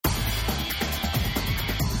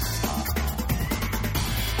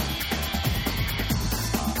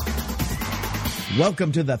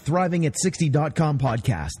Welcome to the ThrivingAt60.com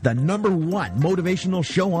podcast, the #1 motivational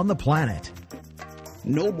show on the planet.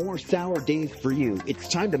 No more sour days for you. It's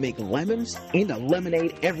time to make lemons into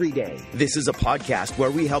lemonade every day. This is a podcast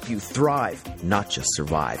where we help you thrive, not just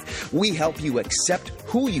survive. We help you accept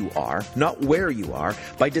who you are, not where you are,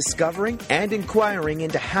 by discovering and inquiring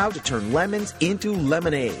into how to turn lemons into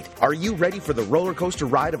lemonade. Are you ready for the roller coaster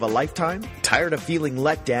ride of a lifetime? Tired of feeling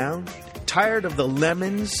let down? Tired of the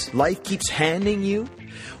lemons life keeps handing you?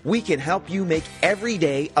 We can help you make every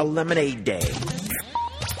day a lemonade day.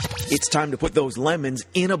 It's time to put those lemons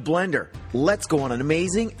in a blender. Let's go on an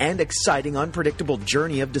amazing and exciting unpredictable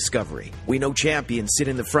journey of discovery. We know champions sit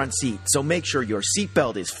in the front seat, so make sure your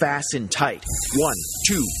seatbelt is fastened tight. 1,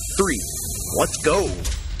 2, 3, let's go.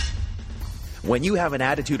 When you have an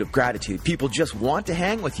attitude of gratitude, people just want to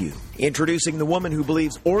hang with you. Introducing the woman who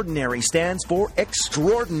believes ordinary stands for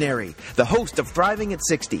extraordinary. The host of Thriving at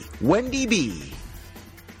 60, Wendy B.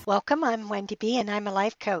 Welcome, I'm Wendy B. and I'm a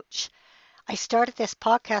life coach. I started this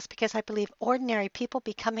podcast because I believe ordinary people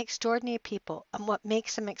become extraordinary people. And what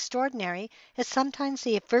makes them extraordinary is sometimes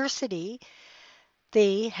the adversity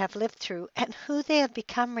they have lived through and who they have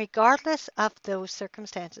become regardless of those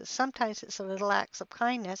circumstances. Sometimes it's the little acts of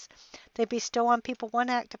kindness they bestow on people, one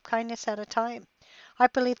act of kindness at a time. I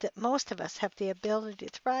believe that most of us have the ability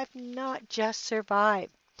to thrive, not just survive.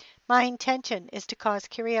 My intention is to cause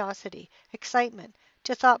curiosity, excitement,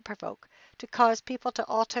 to thought provoke, to cause people to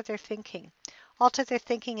alter their thinking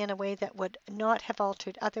in a way that would not have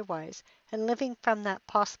altered otherwise, and living from that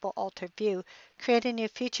possible altered view, create a new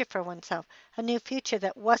future for oneself, a new future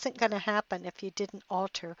that wasn't going to happen if you didn't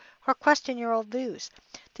alter or question your old views.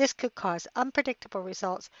 This could cause unpredictable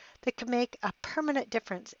results that could make a permanent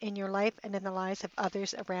difference in your life and in the lives of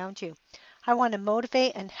others around you. I want to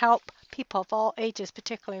motivate and help people of all ages,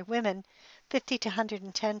 particularly women, 50 to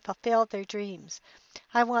 110, fulfill their dreams.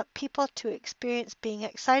 I want people to experience being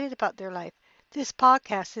excited about their life. This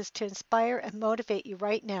podcast is to inspire and motivate you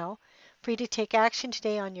right now, for you to take action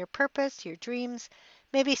today on your purpose, your dreams.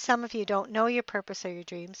 Maybe some of you don't know your purpose or your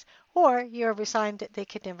dreams, or you're resigned that they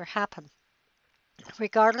could never happen.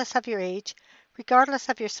 Regardless of your age, regardless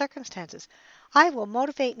of your circumstances, I will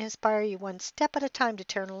motivate and inspire you one step at a time to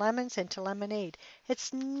turn lemons into lemonade.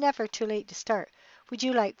 It's never too late to start. Would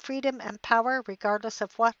you like freedom and power regardless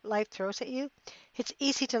of what life throws at you? It's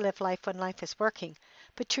easy to live life when life is working,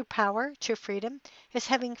 but true power, true freedom, is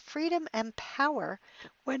having freedom and power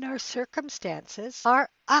when our circumstances are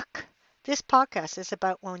uck. This podcast is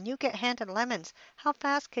about when you get handed lemons, how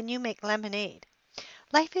fast can you make lemonade?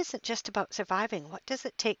 Life isn't just about surviving. What does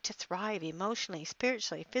it take to thrive emotionally,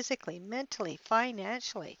 spiritually, physically, mentally,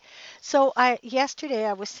 financially? So yesterday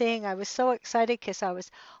I was saying I was so excited because I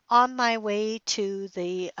was on my way to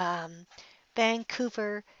the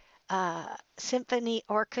Vancouver Symphony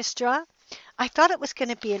Orchestra. I thought it was going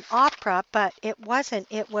to be an opera, but it wasn't.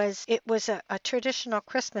 It was a traditional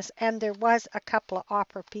Christmas, and there was a couple of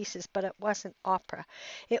opera pieces, but it wasn't opera.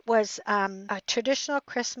 It was a traditional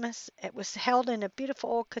Christmas. It was held in a beautiful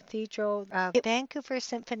old cathedral. Vancouver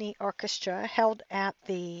Symphony Orchestra held at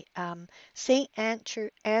the St.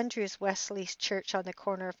 Andrews Wesley's Church on the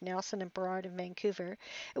corner of Nelson and Burrard in Vancouver.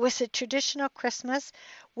 It was a traditional Christmas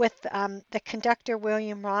with the conductor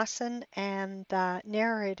William Rawson and the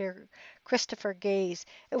narrator Christopher Gaze.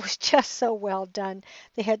 It was just so well done.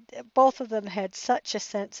 Both of them had such a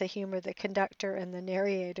sense of humor, the conductor and the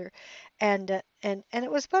narrator, and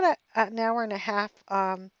it was about an hour and a half.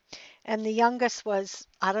 And the youngest was,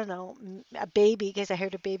 I don't know, a baby, because I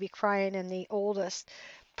heard a baby crying, and the oldest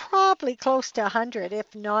probably close to 100,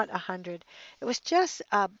 if not 100. It was just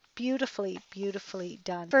beautifully, beautifully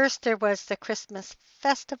done. First, there was the Christmas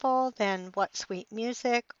festival, then What Sweet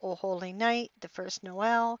Music, O Holy Night, the First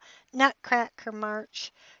Noel, Nutcracker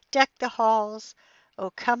March, Deck the Halls, O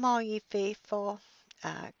Come All Ye Faithful,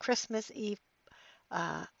 Christmas Eve,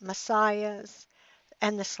 Messiahs,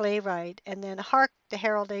 and the sleigh ride, and then Hark the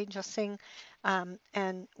Herald Angels Sing,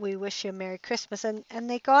 and We Wish You a Merry Christmas. And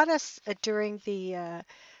they got us during the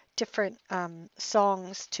different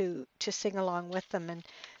songs to sing along with them, and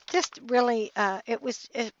just really it was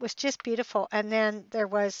just beautiful. And then there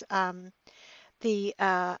was the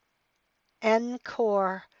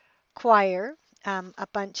Encore Choir, a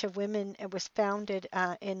bunch of women. It was founded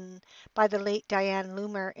by the late Diane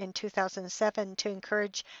Loomer in 2007 to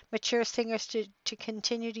encourage mature singers to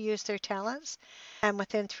continue to use their talents. And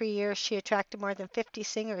within 3 years, she attracted more than 50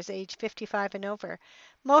 singers aged 55 and over.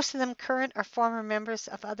 Most of them current or former members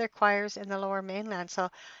of other choirs in the Lower Mainland. So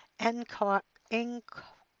Encore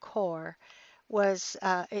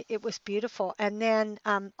it was beautiful. And then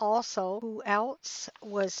also, who else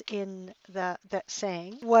was in that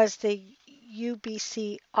sang was the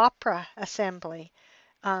UBC Opera Assembly.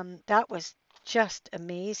 That was just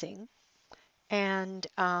amazing. And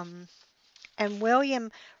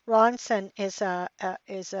William Ronson is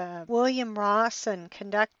a William Rawson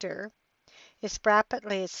conductor is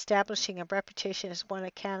rapidly establishing a reputation as one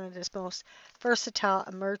of Canada's most versatile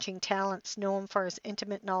emerging talents, known for his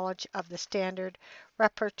intimate knowledge of the standard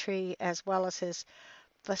repertory as well as his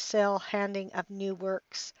facile handling of new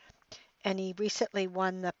works. And he recently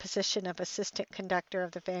won the position of assistant conductor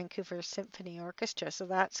of the Vancouver Symphony Orchestra, so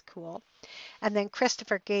that's cool. And then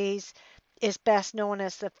Christopher Gaze is best known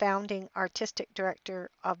as the founding artistic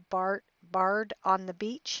director of Bard on the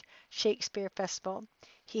Beach Shakespeare Festival.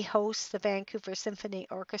 He hosts the Vancouver Symphony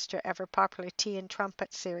Orchestra ever popular Tea and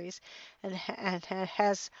Trumpet series and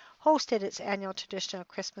has hosted its annual traditional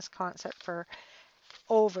Christmas concert for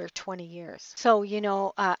over 20 years. So,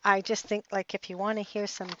 I just think like if you want to hear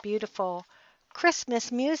some beautiful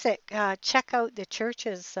Christmas music, check out the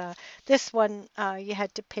churches. This one, you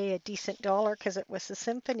had to pay a decent dollar because it was the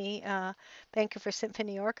symphony, Vancouver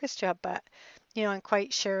Symphony Orchestra, but, I'm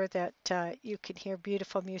quite sure that you can hear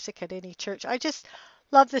beautiful music at any church. I just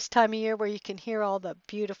love this time of year where you can hear all the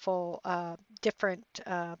beautiful different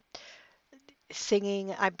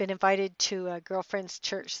singing. I've been invited to a girlfriend's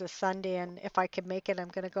church this Sunday, and if I can make it, I'm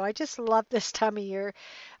going to go. I just love this time of year.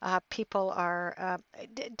 People are,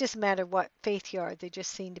 it doesn't matter what faith you are, they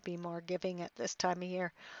just seem to be more giving at this time of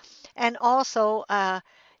year. And also,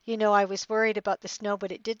 I was worried about the snow,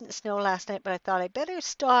 but it didn't snow last night, but I thought I better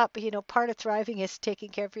stop. Part of thriving is taking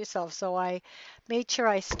care of yourself. So I made sure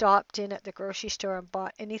I stopped in at the grocery store and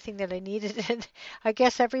bought anything that I needed. And I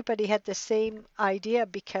guess everybody had the same idea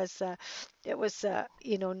because it was,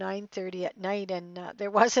 9:30 at night and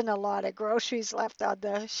there wasn't a lot of groceries left on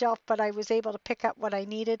the shelf, but I was able to pick up what I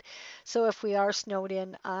needed. So if we are snowed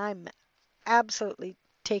in, I'm absolutely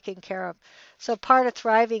taken care of. So part of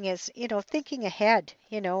thriving is, thinking ahead,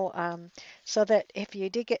 so that if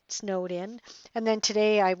you did get snowed in, and then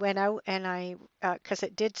today I went out and because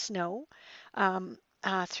it did snow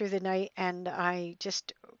through the night, and I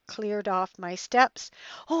just cleared off my steps.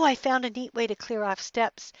 Oh, I found a neat way to clear off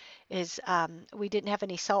steps is we didn't have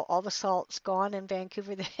any salt. All the salt's gone in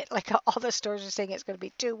Vancouver. Like all the stores are saying it's going to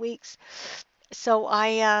be 2 weeks. So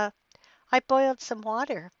I boiled some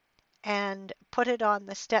water and put it on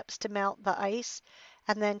the steps to melt the ice,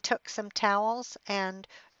 and then took some towels and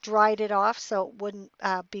dried it off so it wouldn't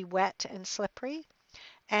be wet and slippery.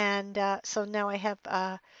 And so now I have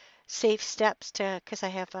safe steps because I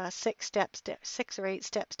have 6 or 8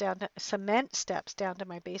 steps down to cement steps down to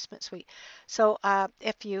my basement suite. So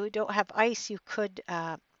if you don't have ice, you could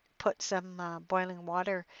put some boiling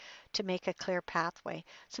water to make a clear pathway.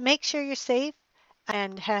 So make sure you're safe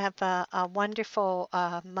and have a wonderful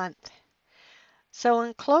month. So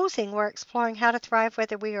in closing, we're exploring how to thrive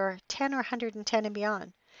whether we are 10 or 110 and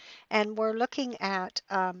beyond. And we're looking at,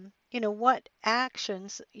 what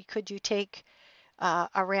actions could you take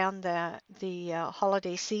around the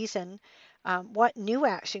holiday season? What new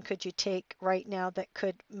action could you take right now that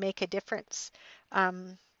could make a difference?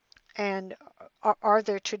 And are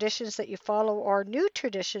there traditions that you follow or new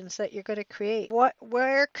traditions that you're going to create?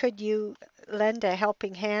 Where could you lend a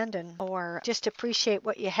helping hand or just appreciate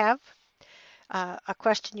what you have? A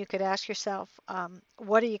question you could ask yourself,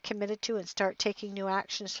 what are you committed to, and start taking new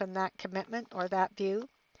actions from that commitment or that view?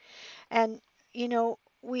 And,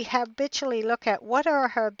 we habitually look at what are our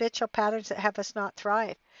habitual patterns that have us not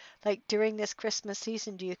thrive. Like during this Christmas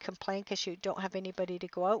season, do you complain because you don't have anybody to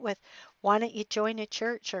go out with? Why don't you join a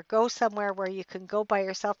church or go somewhere where you can go by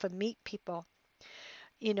yourself and meet people?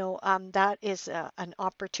 That is an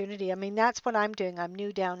opportunity. I mean, that's what I'm doing. I'm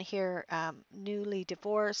new down here, newly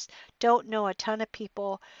divorced, don't know a ton of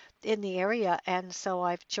people in the area. And so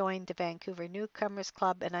I've joined the Vancouver Newcomers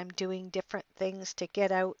Club, and I'm doing different things to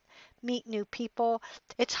get out, meet new people.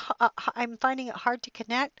 I'm finding it hard to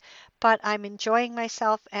connect, but I'm enjoying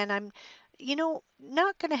myself, and I'm,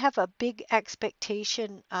 not going to have a big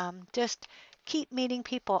expectation. Just keep meeting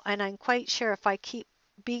people. And I'm quite sure if I keep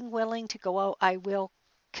being willing to go out, I will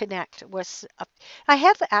connect with. I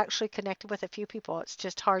have actually connected with a few people. It's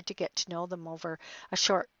just hard to get to know them over a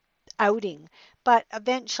short outing, but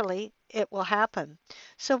eventually it will happen.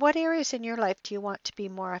 So what areas in your life do you want to be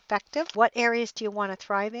more effective? What areas do you want to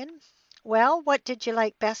thrive in? Well, what did you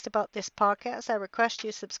like best about this podcast? I request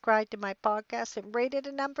you subscribe to my podcast and rate it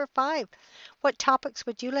a number 5. What topics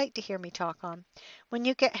would you like to hear me talk on? When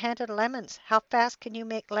you get handed lemons, how fast can you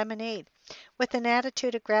make lemonade? With an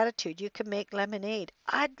attitude of gratitude, you can make lemonade.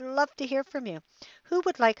 I'd love to hear from you. Who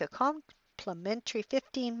would like a complimentary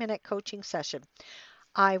 15-minute coaching session?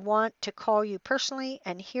 I want to call you personally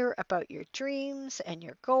and hear about your dreams and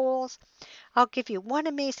your goals. I'll give you one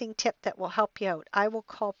amazing tip that will help you out. I will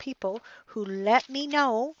call people who let me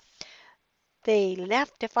know they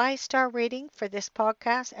left a 5-star rating for this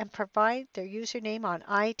podcast and provide their username on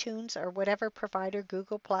iTunes or whatever provider,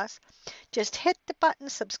 Google+. Just hit the button,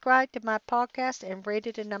 subscribe to my podcast, and rate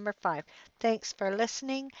it a number 5. Thanks for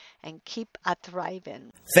listening and keep a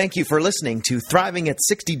thriving. Thank you for listening to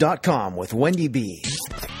ThrivingAt60.com with Wendy B.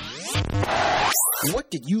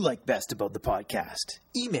 What did you like best about the podcast?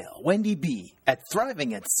 Email Wendy B at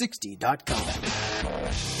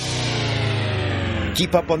ThrivingAt60.com.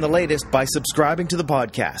 Keep up on the latest by subscribing to the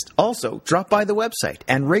podcast. Also, drop by the website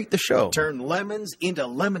and rate the show. Turn lemons into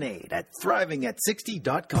lemonade at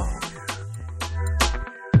ThrivingAt60.com.